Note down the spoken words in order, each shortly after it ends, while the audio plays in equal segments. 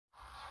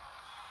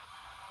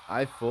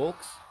Hi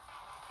folks,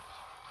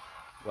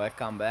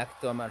 welcome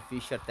back to Amar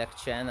Fisher Tech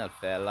channel,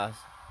 fellas.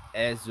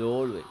 As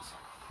always.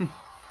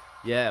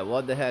 Yeah,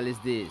 what the hell is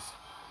this?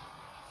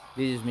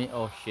 This is me.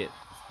 Oh shit,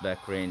 it's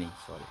back raining,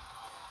 sorry.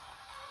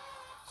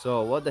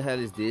 So what the hell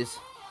is this?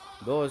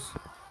 Those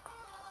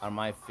are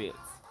my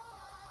fields.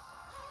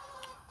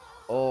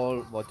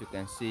 All what you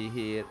can see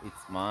here,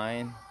 it's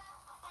mine.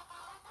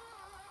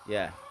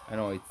 Yeah, I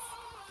know it's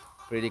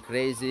pretty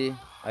crazy.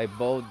 I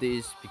bought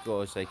this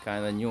because I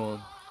kinda knew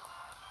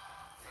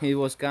it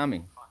was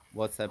coming.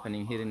 What's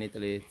happening here in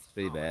Italy, it's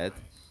pretty bad.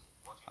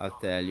 I'll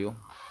tell you.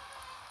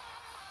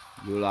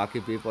 You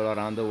lucky people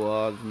around the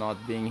world not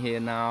being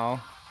here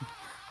now.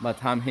 But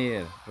I'm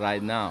here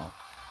right now.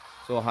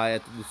 So I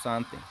had to do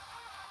something.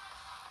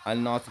 I'll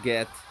not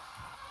get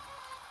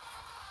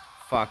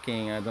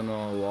fucking I don't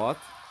know what.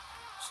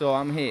 So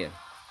I'm here.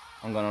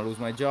 I'm gonna lose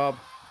my job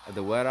at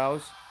the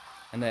warehouse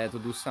and I had to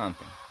do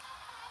something.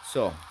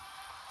 So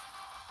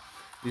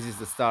this is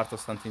the start of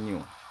something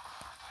new.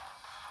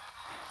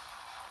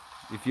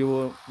 If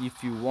you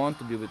want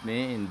to be with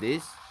me in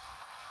this,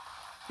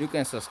 you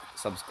can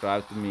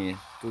subscribe to me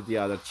to the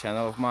other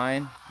channel of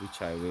mine, which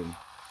I will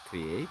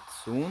create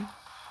soon,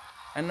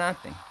 and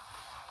nothing.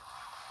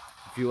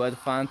 If you had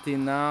fun till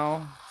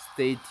now,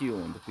 stay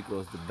tuned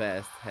because the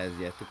best has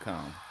yet to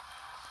come.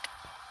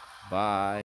 Bye.